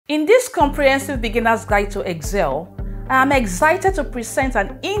In this comprehensive beginner's guide to Excel, I am excited to present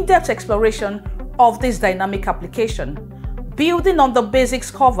an in-depth exploration of this dynamic application. Building on the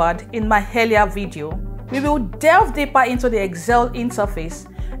basics covered in my earlier video, we will delve deeper into the Excel interface,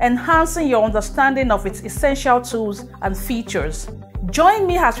 enhancing your understanding of its essential tools and features. Join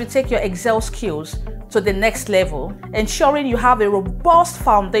me as we take your Excel skills to the next level, ensuring you have a robust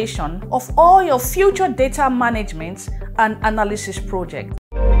foundation of all your future data management and analysis projects.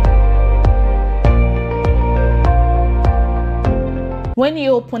 When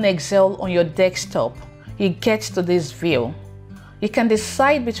you open Excel on your desktop, you get to this view. You can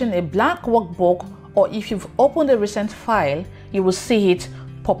decide between a blank workbook, or if you've opened a recent file, you will see it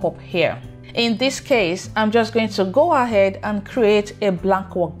pop up here. In this case, I'm just going to go ahead and create a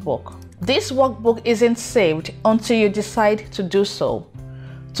blank workbook. This workbook isn't saved until you decide to do so.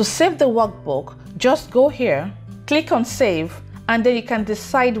 To save the workbook, just go here, click on Save, and then you can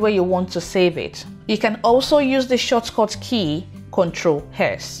decide where you want to save it. You can also use the shortcut key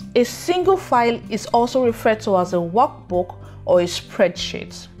Ctrl+S. A single file is also referred to as a workbook or a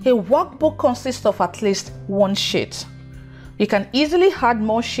spreadsheet. A workbook consists of at least one sheet. You can easily add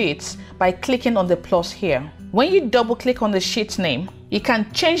more sheets by clicking on the plus here. When you double click on the sheet name, you can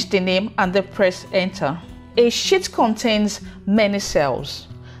change the name and then press enter. A sheet contains many cells.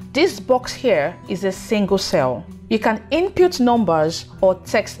 This box here is a single cell. You can input numbers or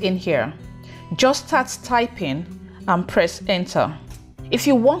text in here. Just start typing and press enter. If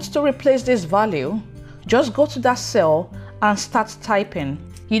you want to replace this value, just go to that cell and start typing.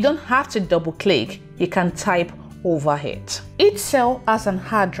 You don't have to double click, you can type over it. Each cell has an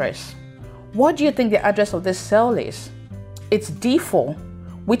address. What do you think the address of this cell is? It's D4,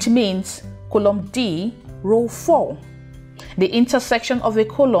 which means column D, row 4. The intersection of a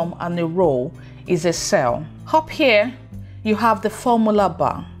column and a row is a cell. Up here, you have the formula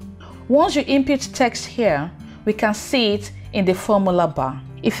bar. Once you input text here, we can see it in the formula bar.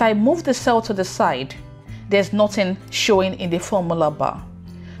 If I move the cell to the side, there's nothing showing in the formula bar.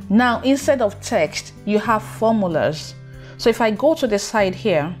 Now, instead of text, you have formulas. So if I go to the side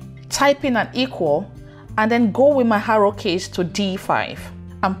here, type in an equal, and then go with my arrow keys to D5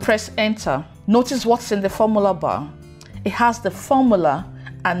 and press enter. Notice what's in the formula bar. It has the formula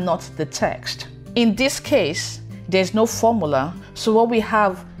and not the text. In this case, there's no formula, so what we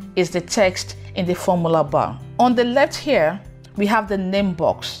have is the text in the formula bar. On the left here, we have the name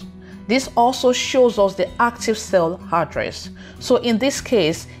box. This also shows us the active cell address. So in this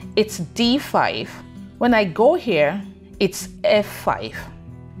case, it's D5. When I go here, it's F5.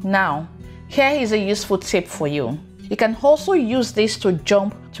 Now, here is a useful tip for you. You can also use this to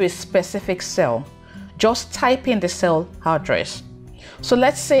jump to a specific cell. Just type in the cell address. So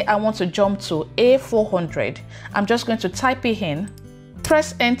let's say I want to jump to A400. I'm just going to type it in,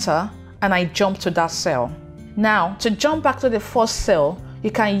 press enter, and I jump to that cell. Now, to jump back to the first cell,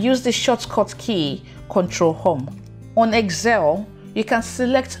 you can use the shortcut key Ctrl+Home. On Excel, you can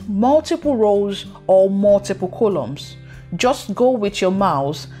select multiple rows or multiple columns. Just go with your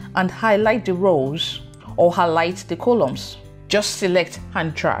mouse and highlight the rows or highlight the columns. Just select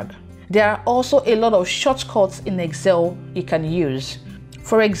and drag. There are also a lot of shortcuts in Excel you can use.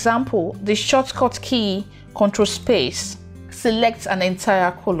 For example, the shortcut key Ctrl+ selects an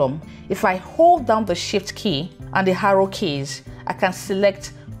entire column. If I hold down the Shift key and the arrow keys, I can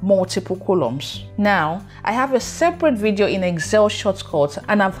select multiple columns. Now, I have a separate video in Excel shortcuts,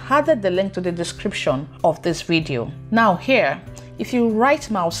 and I've added the link to the description of this video. Now here, if you right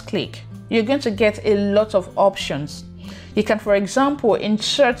mouse click, you're going to get a lot of options. You can, for example,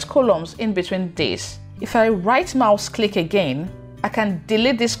 insert columns in between these. If I right mouse click again, I can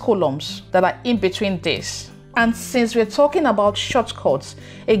delete these columns that are in between this. And since we're talking about shortcuts,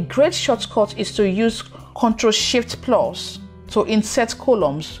 a great shortcut is to use Ctrl+Shift+ to insert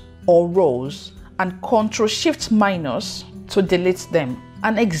columns or rows, and Ctrl+Shift- to delete them.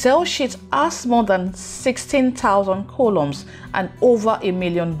 An Excel sheet has more than 16,000 columns and over 1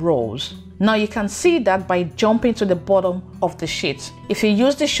 million rows. Now you can see that by jumping to the bottom of the sheet. If you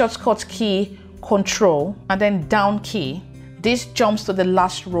use the shortcut key Ctrl and then down key, this jumps to the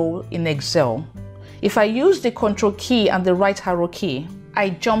last row in Excel. If I use the Ctrl key and the right arrow key,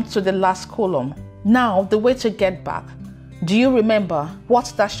 I jump to the last column. Now, the way to get back. Do you remember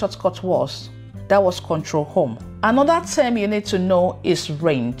what that shortcut was? That was Ctrl+Home. Another term you need to know is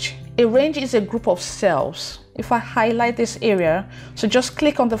range. A range is a group of cells. If I highlight this area, so just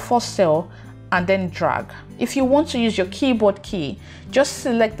click on the first cell and then drag. If you want to use your keyboard key, just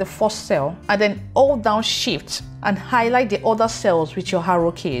select the first cell and then hold down Shift and highlight the other cells with your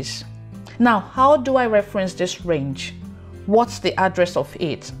arrow keys. Now, how do I reference this range? what's the address of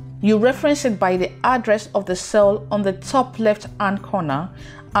it? You reference it by the address of the cell on the top left hand corner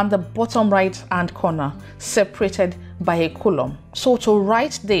and the bottom right hand corner, separated by a column. So to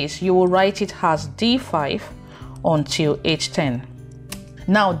write this, you will write it as D5 until H10.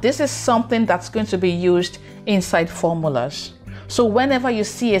 Now this is something that's going to be used inside formulas. So whenever you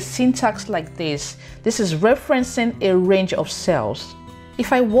see a syntax like this is referencing a range of cells.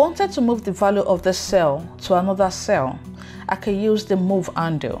 If I wanted to move the value of the cell to another cell, I could use the move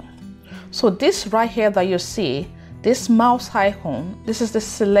handle. So this right here that you see, this mouse icon, this is the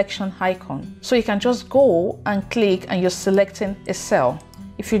selection icon. So you can just go and click and you're selecting a cell.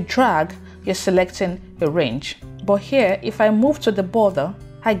 If you drag, you're selecting a range. But here, if I move to the border,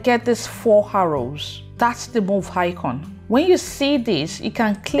 I get these 4 arrows. That's the move icon. When you see this, you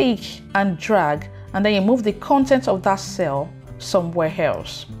can click and drag and then you move the content of that cell somewhere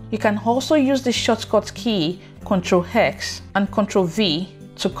else. You can also use the shortcut key Ctrl+X and Ctrl+V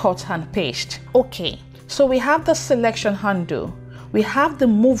to cut and paste. Okay, so we have the selection handle, we have the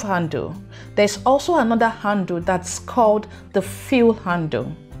move handle. There's also another handle that's called the fill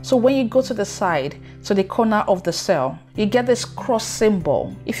handle. So when you go to the side, to the corner of the cell, you get this cross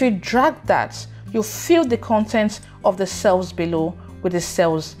symbol. If you drag that, you fill the contents of the cells below with the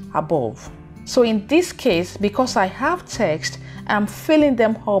cells above. So in this case, because I have text, I'm filling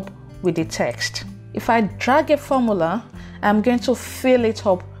them up with the text. If I drag a formula, I'm going to fill it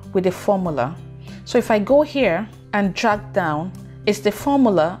up with the formula. So if I go here and drag down, it's the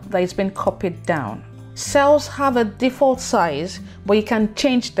formula that is being copied down. Cells have a default size, but you can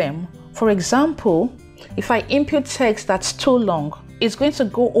change them. For example, if I input text that's too long, it's going to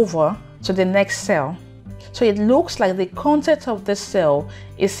go over to the next cell. So it looks like the content of this cell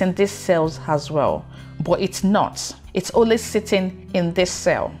is in these cells as well, but it's not. It's only sitting in this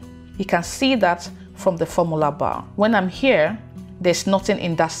cell. You can see that from the formula bar. When I'm here, there's nothing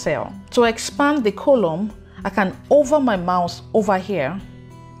in that cell. To expand the column, I can hover my mouse over here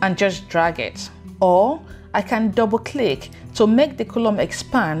and just drag it. Or I can double click to make the column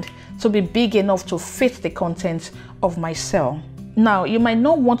expand to be big enough to fit the content of my cell. Now, you might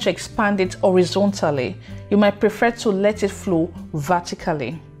not want to expand it horizontally. You might prefer to let it flow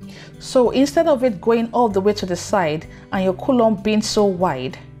vertically. So instead of it going all the way to the side and your column being so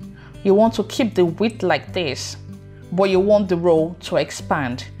wide, you want to keep the width like this, but you want the row to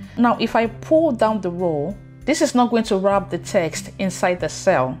expand. Now, if I pull down the row, this is not going to wrap the text inside the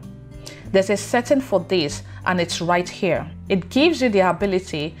cell. There's a setting for this and it's right here. It gives you the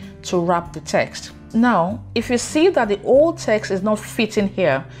ability to wrap the text. Now, if you see that the old text is not fitting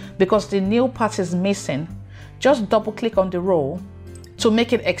here because the new part is missing, just double click on the row to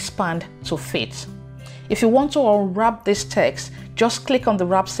make it expand to fit. If you want to unwrap this text, just click on the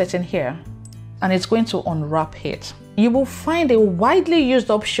wrap setting here and it's going to unwrap it. You will find a widely used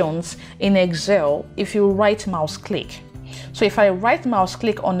options in Excel if you right mouse click. So if I right mouse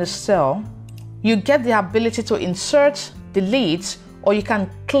click on the cell, you get the ability to insert, delete, or you can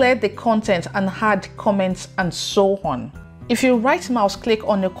clear the content and add comments and so on. If you right mouse click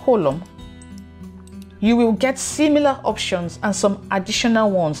on a column, you will get similar options and some additional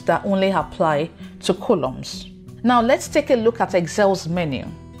ones that only apply to columns. Now let's take a look at Excel's menu.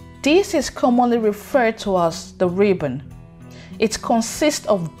 This is commonly referred to as the ribbon. It consists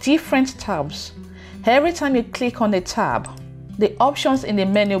of different tabs. Every time you click on a tab, the options in the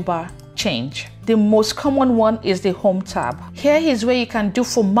menu bar change. The most common one is the Home tab. Here is where you can do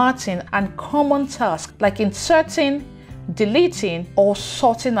formatting and common tasks like inserting, deleting, or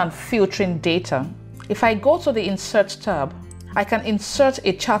sorting and filtering data. If I go to the Insert tab, I can insert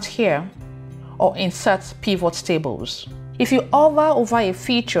a chart here or insert pivot tables. If you hover over a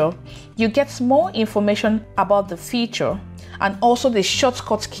feature, you get more information about the feature and also the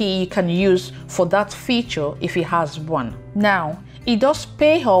shortcut key you can use for that feature if it has one. Now, it does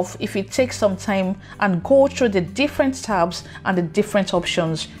pay off if you take some time and go through the different tabs and the different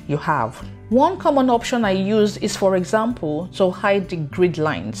options you have. One common option I use is, for example, to hide the grid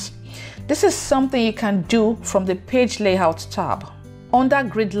lines. This is something you can do from the Page Layout tab. Under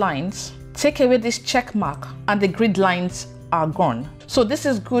Grid Lines, take away this check mark and the grid lines are gone. So this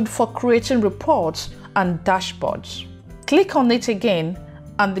is good for creating reports and dashboards. Click on it again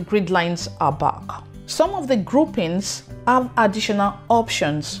and the grid lines are back. Some of the groupings have additional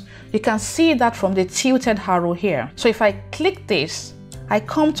options. You can see that from the tilted arrow here. So if I click this, I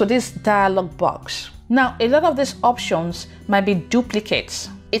come to this dialog box. Now, a lot of these options might be duplicates.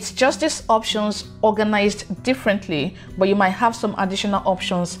 It's just these options organized differently, but you might have some additional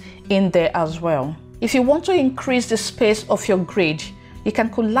options in there as well. If you want to increase the space of your grid, you can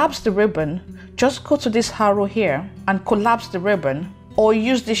collapse the ribbon, just go to this arrow here and collapse the ribbon, or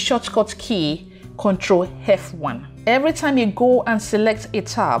use the shortcut key Ctrl F1. Every time you go and select a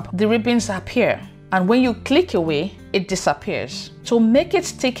tab, the ribbons appear, and when you click away, it disappears. To make it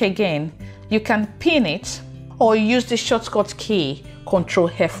stick again, you can pin it or use the shortcut key Ctrl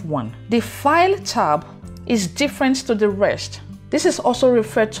F1. The File tab is different to the rest. This is also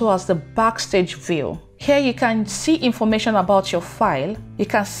referred to as the backstage view. Here you can see information about your file. You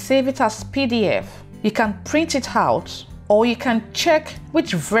can save it as PDF. You can print it out, or you can check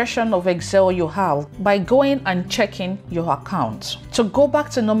which version of Excel you have by going and checking your account. To go back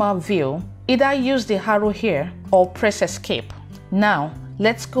to normal view, either use the arrow here or press Escape. Now,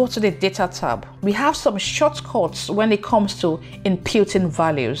 let's go to the Data tab. We have some shortcuts when it comes to inputting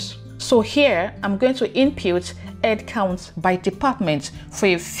values. So here, I'm going to input head count by department for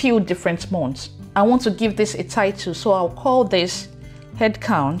a few different months. I want to give this a title, so I'll call this head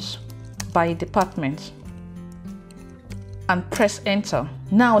count by department and press enter.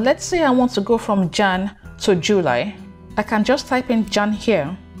 Now let's say I want to go from Jan to July. I can just type in Jan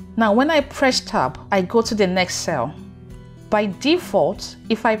here. Now when I press tab, I go to the next cell. By default,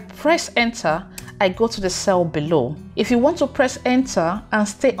 if I press enter, I go to the cell below. If you want to press enter and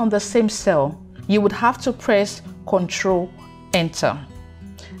stay on the same cell, you would have to press Ctrl enter.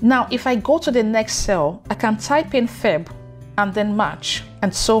 Now if I go to the next cell, I can type in Feb and then March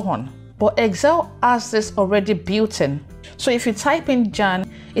and so on. But Excel has this already built in. So if you type in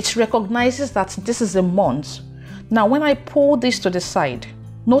Jan, it recognizes that this is a month. Now when I pull this to the side,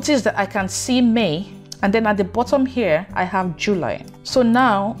 notice that I can see May, and then at the bottom here, I have July. So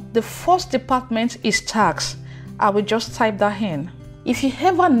now the first department is tax. I will just type that in. If you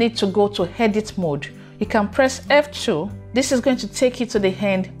ever need to go to edit mode, you can press F2. This is going to take you to the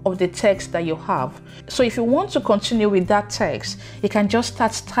end of the text that you have. So if you want to continue with that text, you can just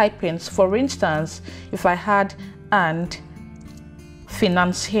start typing. For instance, if I had and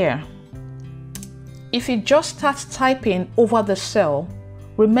finance here. If you just start typing over the cell,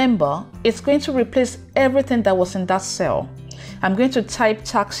 remember, it's going to replace everything that was in that cell. I'm going to type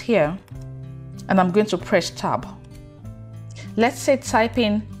tax here and I'm going to press tab. Let's say type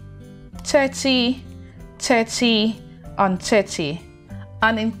in 30, 30, and 30.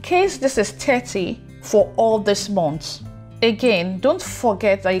 And in case this is 30 for all these months, again, don't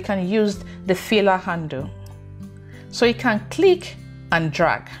forget that you can use the filler handle. So you can click and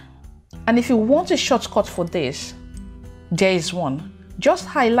drag. And if you want a shortcut for this, there is one. Just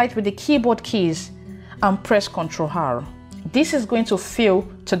highlight with the keyboard keys and press Ctrl R. This is going to fill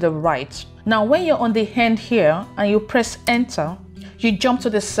to the right. Now when you're on the end here and you press enter, you jump to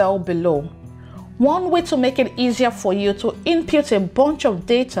the cell below. One way to make it easier for you to input a bunch of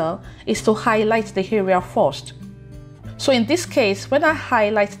data is to highlight the area first. So in this case, when I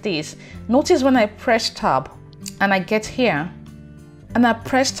highlight this, notice when I press tab and I get here and I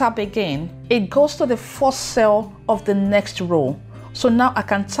press tab again, it goes to the first cell of the next row. So now I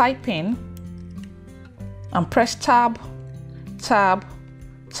can type in and press tab, tab,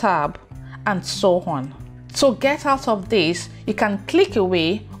 tab, and so on. To get out of this, you can click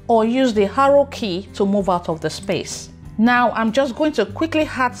away or use the arrow key to move out of the space. Now I'm just going to quickly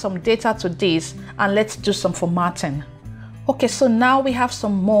add some data to this and let's do some formatting. Okay, so now we have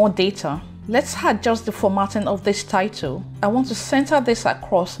some more data. Let's adjust the formatting of this title. I want to center this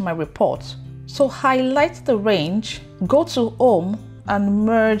across my report. So highlight the range, go to Home and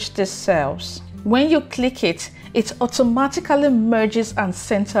merge the cells. When you click it, it automatically merges and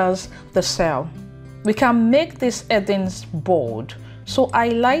centers the cell. We can make these headings bold. So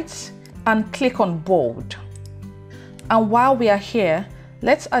highlight and click on bold. And while we are here,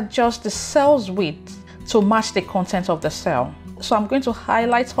 let's adjust the cell's width to match the content of the cell. So I'm going to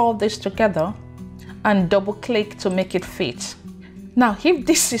highlight all this together and double click to make it fit. Now, if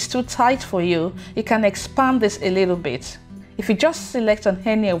this is too tight for you, you can expand this a little bit. If you just select on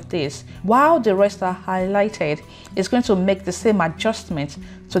any of these, while the rest are highlighted, it's going to make the same adjustment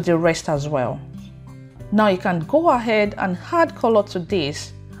to the rest as well. Now you can go ahead and add color to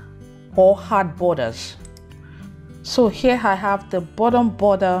this or add borders. So here I have the bottom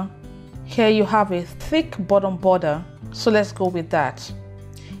border. Here you have a thick bottom border. So let's go with that.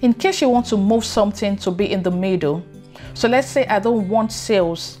 In case you want to move something to be in the middle, so let's say I don't want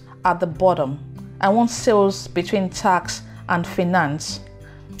sales at the bottom. I want sales between tax and finance.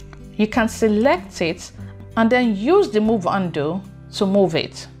 You can select it and then use the move undo to move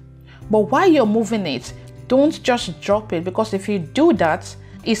it. But while you're moving it, don't just drop it, because if you do that,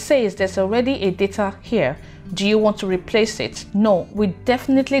 it says there's already a data here. Do you want to replace it? No, we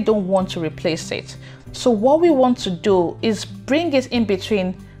definitely don't want to replace it. So what we want to do is bring it in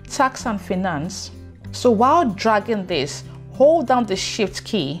between tax and finance. So while dragging this, hold down the shift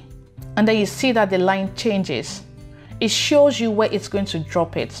key and then you see that the line changes. It shows you where it's going to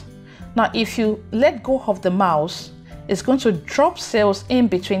drop it. Now if you let go of the mouse, it's going to drop cells in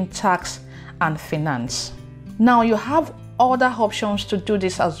between tax and finance. Now you have other options to do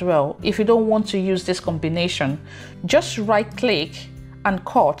this as well. If you don't want to use this combination, just right click and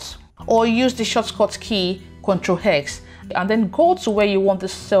cut, or use the shortcut key Ctrl+X and then go to where you want the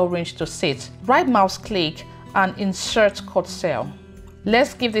cell range to sit. Right mouse click and insert cut cell.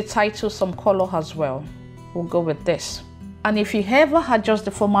 Let's give the title some color as well. We'll go with this. And if you ever adjust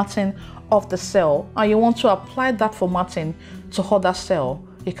the formatting of the cell and you want to apply that formatting to other cell,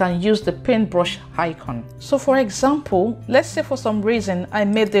 you can use the paintbrush icon. So for example, let's say for some reason I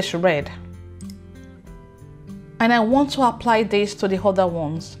made this red and I want to apply this to the other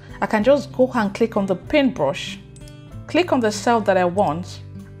ones. I can just go and click on the paintbrush, click on the cell that I want,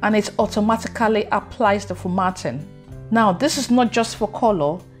 and it automatically applies the formatting. Now this is not just for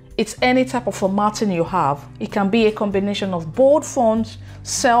color, it's any type of formatting you have. It can be a combination of bold fonts,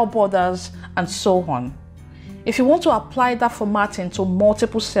 cell borders, and so on. If you want to apply that formatting to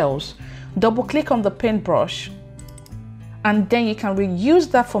multiple cells, double click on the paintbrush and then you can reuse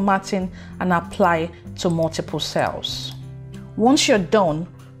that formatting and apply to multiple cells. Once you're done,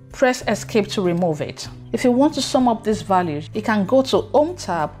 press escape to remove it. If you want to sum up these values, you can go to Home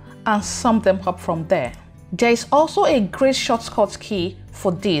tab and sum them up from there. There is also a great shortcut key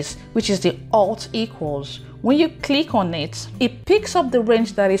for this, which is the Alt equals. When you click on it, it picks up the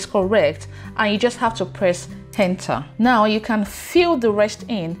range that is correct and you just have to press Enter. Now you can fill the rest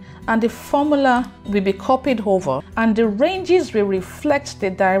in and the formula will be copied over and the ranges will reflect the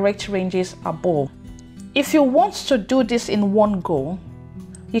direct ranges above. If you want to do this in one go,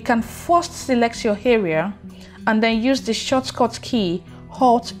 you can first select your area and then use the shortcut key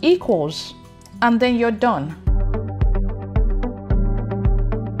Alt equals and then you're done.